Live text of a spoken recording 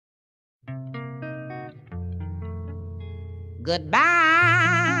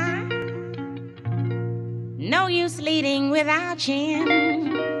Goodbye. No use leading without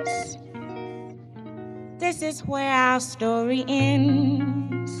chance. This is where our story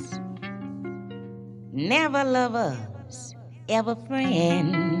ends. Never lovers, ever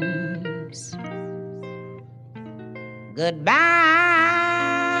friends. Goodbye.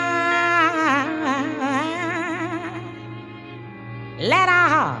 Let our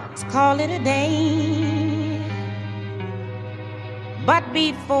hearts call it a day. But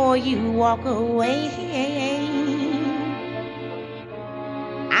before you walk away,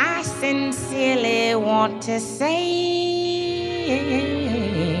 I sincerely want to say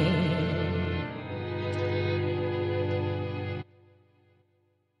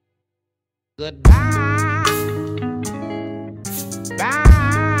goodbye.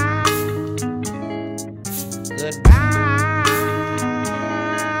 Bye. Goodbye.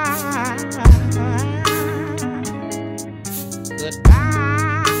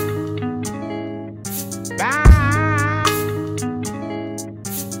 Goodbye. Bye.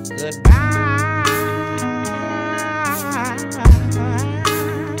 Goodbye.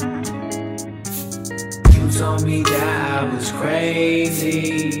 You told me that I was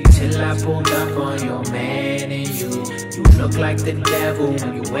crazy till I pulled up on your man and you look like the devil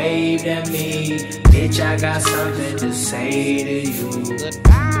when you waved at me. Bitch, I got something to say to you.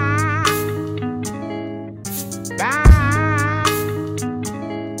 Goodbye. Bye.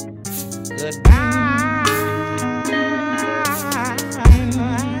 Goodbye.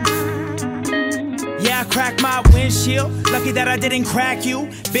 Yeah, I cracked my windshield. Lucky that I didn't crack you.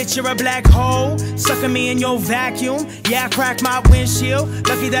 Bitch, you're a black hole, sucking me in your vacuum. Yeah, I cracked my windshield.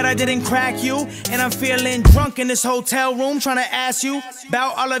 Lucky that I didn't crack you. And I'm feeling drunk in this hotel room, trying to ask you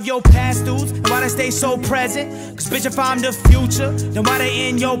about all of your past dudes and why they stay so present. Cause bitch, if I'm the future, then why they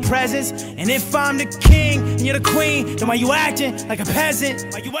in your presence? And if I'm the king and you're the queen, then why you acting like a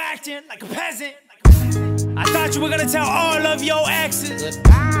peasant? Why you acting like a peasant? I thought you were gonna tell all of your exes.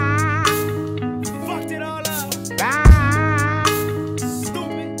 Goodbye. Fucked it all up. Bye.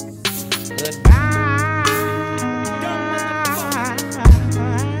 Stupid. Goodbye.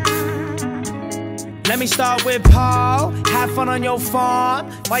 Let me start with Paul. Have fun on your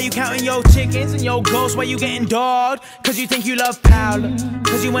farm. Why you counting your chickens and your ghosts? Why you getting dogged? Cause you think you love Paula.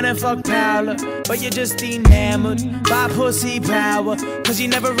 Cause you went and fucked Paula. But you're just enamored by pussy power. Cause you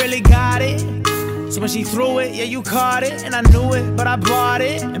never really got it. So when she threw it, yeah, you caught it. And I knew it, but I bought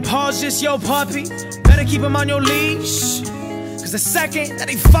it. And Paul's just your puppy. Better keep him on your leash. Cause the second that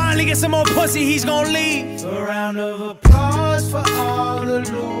he finally gets some more pussy, he's gonna leave. A round of applause for all the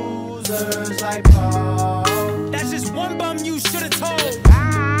losers like Paul. That's just one bum you should've told.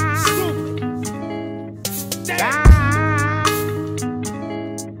 Bye. Stupid. Damn. Bye.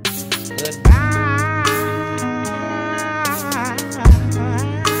 Goodbye.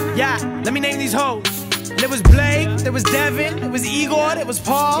 Yeah, let me name these hoes. There was Blake, there was Devin, there was Igor, there was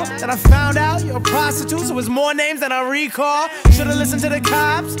Paul. Then I found out you're a prostitute, so it was more names than I recall. Should've listened to the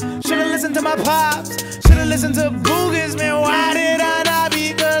cops, should've listened to my pops, should've listened to Boogers, man, why did I not?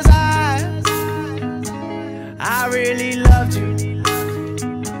 Because I really loved you.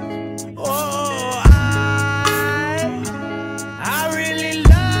 Oh, I really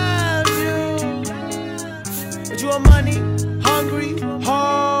loved you. But you are money, hungry,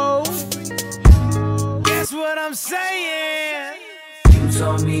 hoe. Guess what I'm saying? You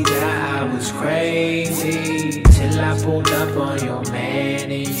told me that I was crazy till I pulled up on your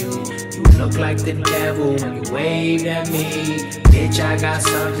man and you look like the devil when you waved at me. Bitch, I got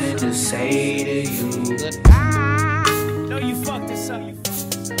something to say to you. Goodbye. No, you fucked this up.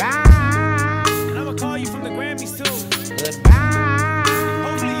 Bye. And I'ma call you